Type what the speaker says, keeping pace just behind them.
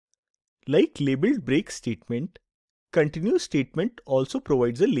Like labeled break statement, continue statement also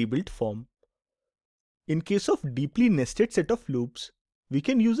provides a labeled form. In case of deeply nested set of loops, we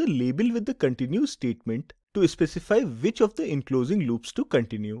can use a label with the continue statement to specify which of the enclosing loops to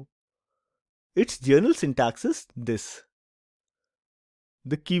continue. Its journal syntax is this: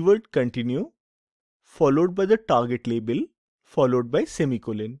 the keyword continue, followed by the target label, followed by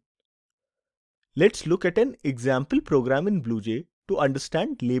semicolon. Let's look at an example program in BlueJ to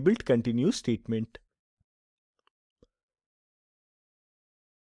understand labeled continue statement.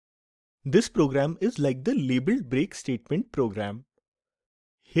 This program is like the labeled break statement program.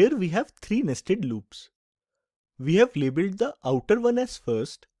 Here we have three nested loops. We have labeled the outer one as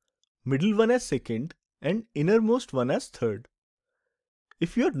first, middle one as second, and innermost one as third.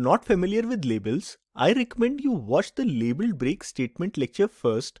 If you are not familiar with labels, I recommend you watch the labeled break statement lecture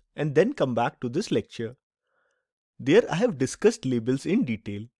first and then come back to this lecture. There I have discussed labels in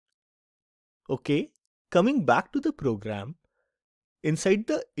detail. Okay, coming back to the program, inside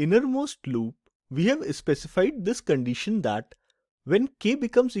the innermost loop, we have specified this condition that when k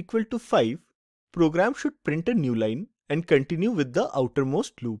becomes equal to 5, program should print a new line and continue with the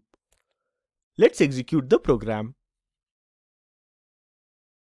outermost loop. Let's execute the program.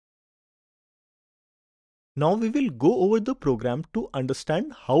 Now we will go over the program to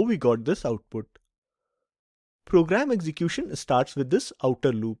understand how we got this output. Program execution starts with this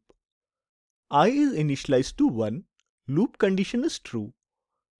outer loop. I is initialized to 1, loop condition is true.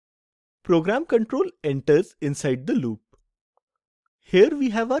 Program control enters inside the loop. Here we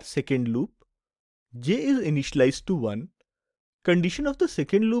have our second loop. J is initialized to 1. Condition of the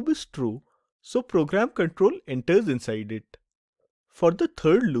second loop is true, so program control enters inside it. For the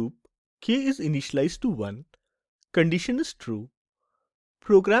third loop, K is initialized to 1. Condition is true.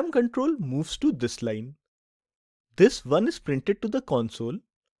 Program control moves to this line. This 1 is printed to the console.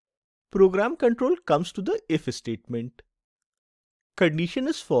 Program control comes to the if statement. Condition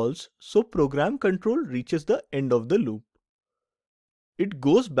is false, so program control reaches the end of the loop. It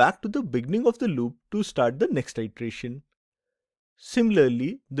goes back to the beginning of the loop to start the next iteration.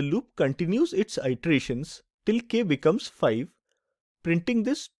 Similarly, the loop continues its iterations till k becomes 5, printing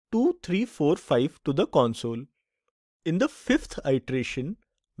this 2, 3, 4, 5 to the console. In the fifth iteration,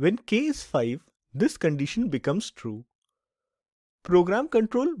 when k is 5, this condition becomes true. Program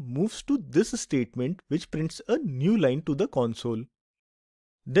control moves to this statement which prints a new line to the console.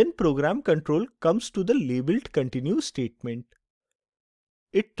 Then program control comes to the labeled continue statement.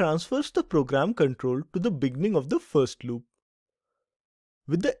 It transfers the program control to the beginning of the first loop.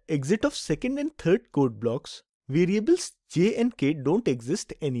 With the exit of second and third code blocks, variables j and k don't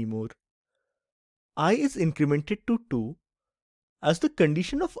exist anymore. I is incremented to 2. As the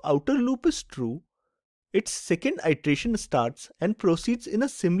condition of outer loop is true, its second iteration starts and proceeds in a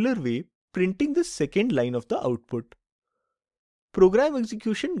similar way, printing the second line of the output. Program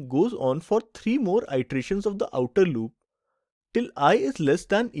execution goes on for 3 more iterations of the outer loop till I is less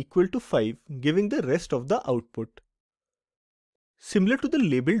than equal to 5, giving the rest of the output. Similar to the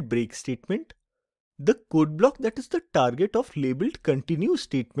labeled break statement, the code block that is the target of labeled continue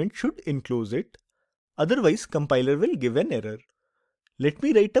statement should enclose it, otherwise compiler will give an error. Let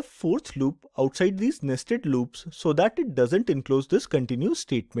me write a fourth loop outside these nested loops so that it doesn't enclose this continue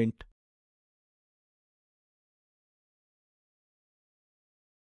statement.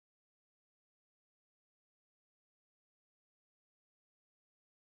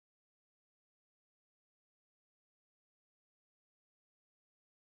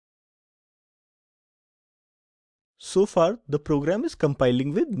 So far, the program is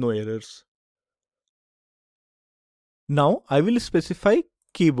compiling with no errors. Now I will specify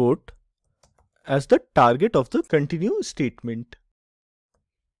keyboard as the target of the continue statement.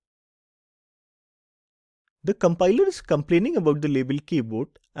 The compiler is complaining about the label keyboard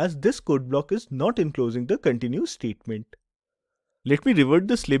as this code block is not enclosing the continue statement. Let me revert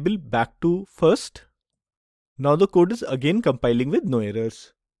this label back to first. Now the code is again compiling with no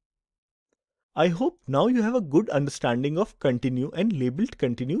errors. I hope now you have a good understanding of continue and labeled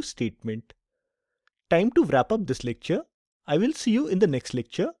continue statement. Time to wrap up this lecture. I will see you in the next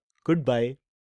lecture. Goodbye.